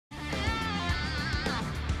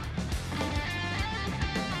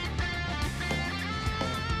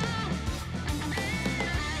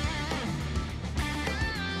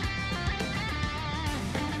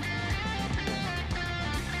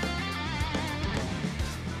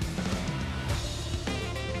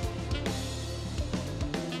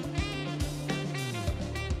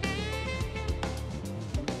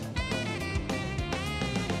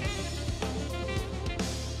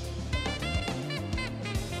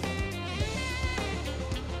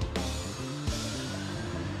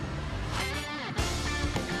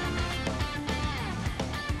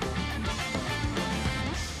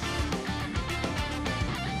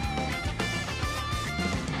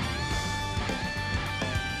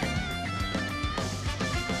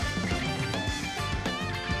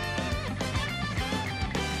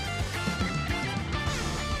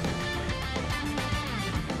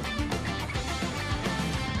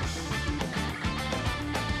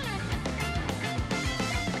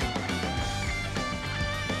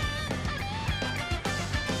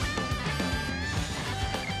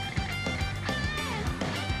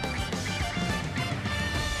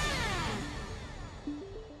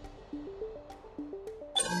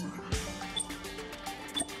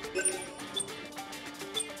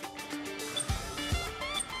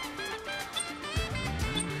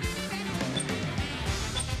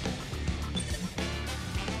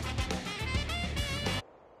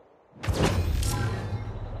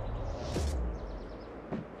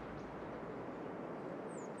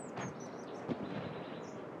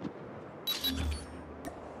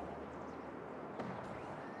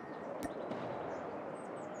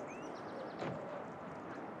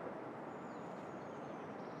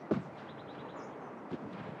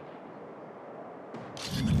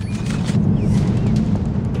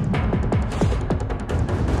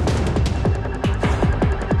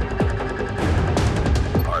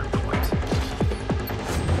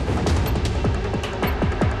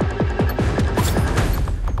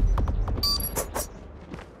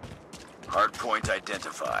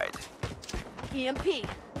identified. EMP.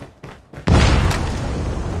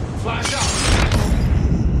 Flash out!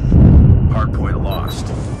 Hardpoint lost.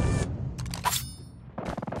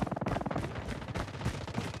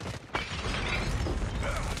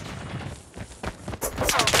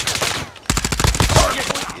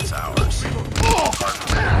 Hardpoint is ours. Hardpoint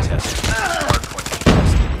contested. Hardpoint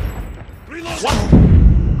contested.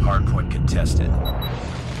 Hardpoint contested.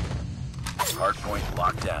 Hardpoint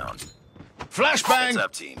locked down. Flashbang! Heads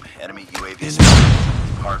up, team. Enemy UAV spotted.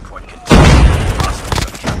 Hardpoint contested. Hostiles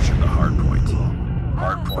have captured the hardpoint.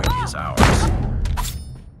 Hardpoint is ours.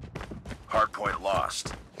 Hardpoint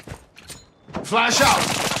lost. Flash out!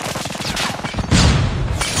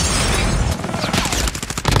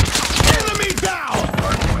 Enemy down!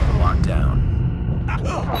 Hardpoint locked down.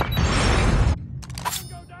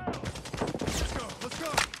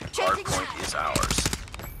 Hardpoint is ours.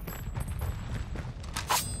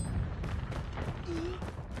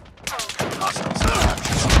 Hostiles have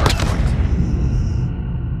captured the hardpoint.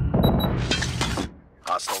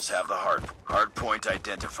 Hostiles have the hardpoint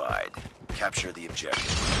identified. Capture the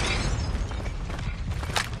objective.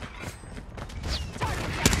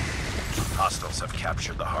 Hostiles have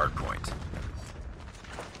captured the hardpoint.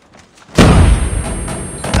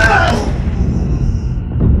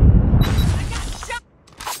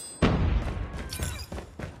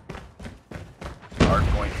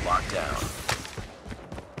 Hardpoint locked down.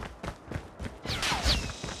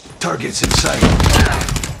 Targets in sight.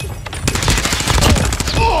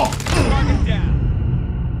 Target down.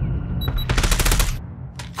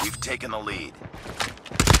 We've taken the lead.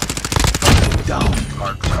 Down.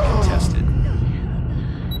 Hardpoint contested.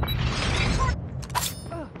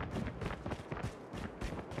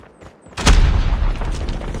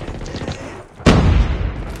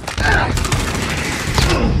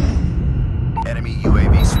 Enemy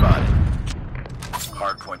UAV spotted.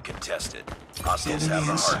 Hardpoint contested. Hostiles have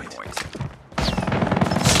the hardpoint.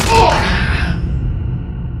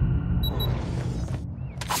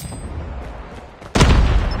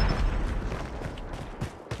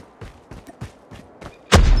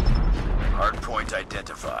 Hardpoint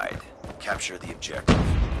identified. Capture the objective.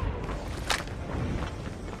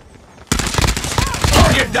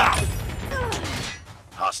 Target down!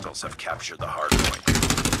 Hostiles have captured the hardpoint.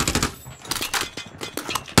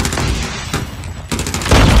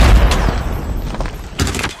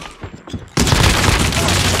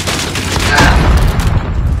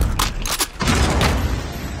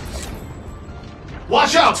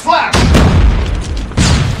 Watch out! Flash!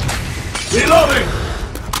 Reloading!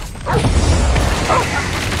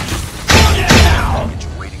 Package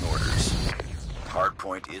awaiting orders.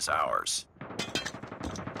 Hardpoint is ours.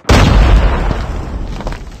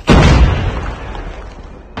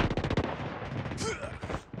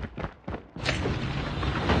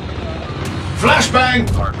 Flashbang!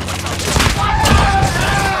 Hardpoint.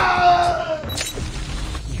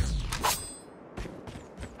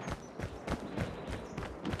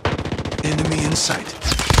 Enemy in sight.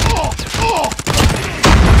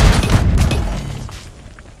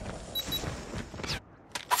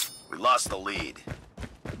 We lost the lead.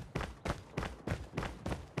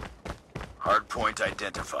 Hardpoint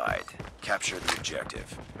identified. Capture the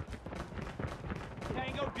objective.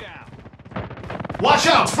 Tango down. Watch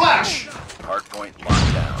out! Flash! Hardpoint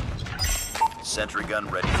locked down. Sentry gun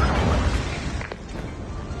ready for deployment.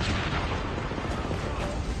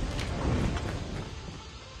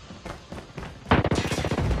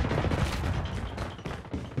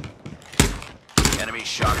 Enemy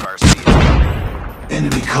shock RC is coming.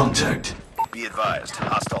 Enemy contact. Be advised,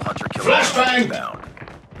 hostile hunter killer Flashbang! inbound.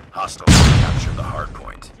 Hostiles have captured the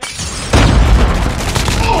hardpoint.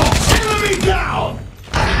 Enemy down!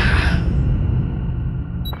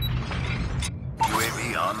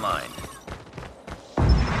 UAV online.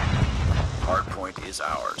 Hardpoint is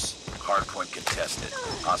ours. Hardpoint contested.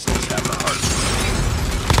 Hostiles have the hardpoint.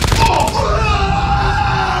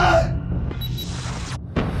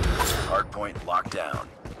 Hardpoint locked down.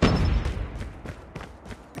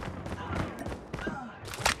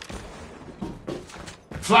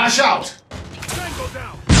 Flash out! Tango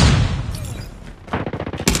down.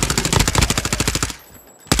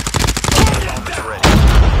 Bombs ready.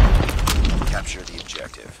 Capture the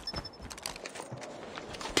objective.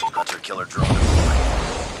 Hunter killer drone deployed.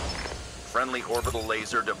 Friendly orbital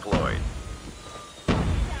laser deployed.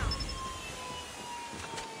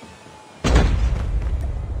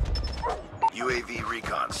 UAV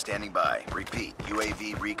recon standing by. Repeat,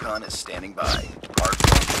 UAV recon is standing by.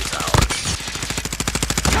 Hardpoint is ours.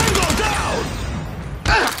 Tango down!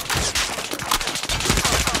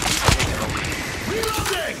 Taking the lead.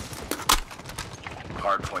 Reloading!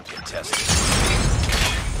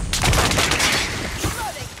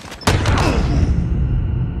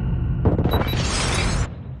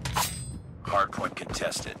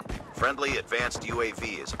 contested. Friendly advanced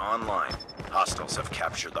UAV is online. Hostiles have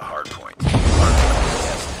captured the hardpoint. Hardpoint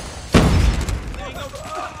contested.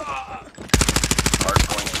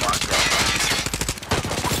 Hardpoint locked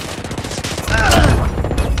down.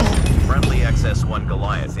 Friendly XS-1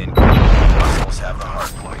 Goliath incoming. Hostiles have the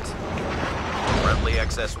hardpoint. Friendly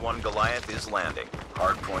XS-1 Goliath is landing.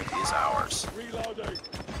 Hardpoint is ours. Reloading.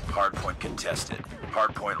 Hardpoint contested.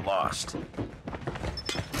 Hardpoint lost.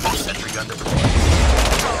 Sentry gun deployed.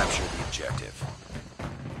 Capture the objective.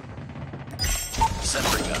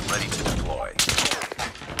 Sentry gun ready to deploy.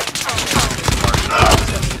 Hardpoint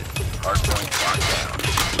contested. Hardpoint locked down.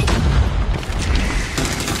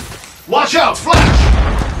 Watch out! Flash!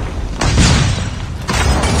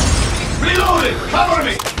 Reloading! Cover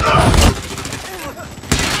me!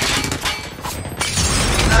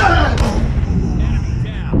 Enemy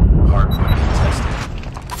down. Hardpoint contested.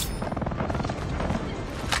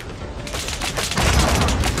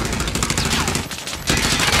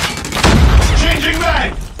 Changing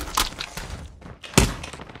mag!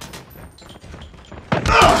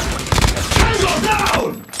 Tango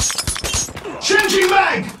down! Changing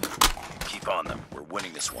mag! Keep on them. We're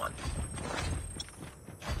winning this one.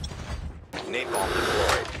 Napalm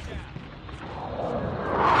deployed.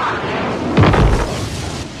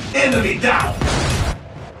 Enemy down!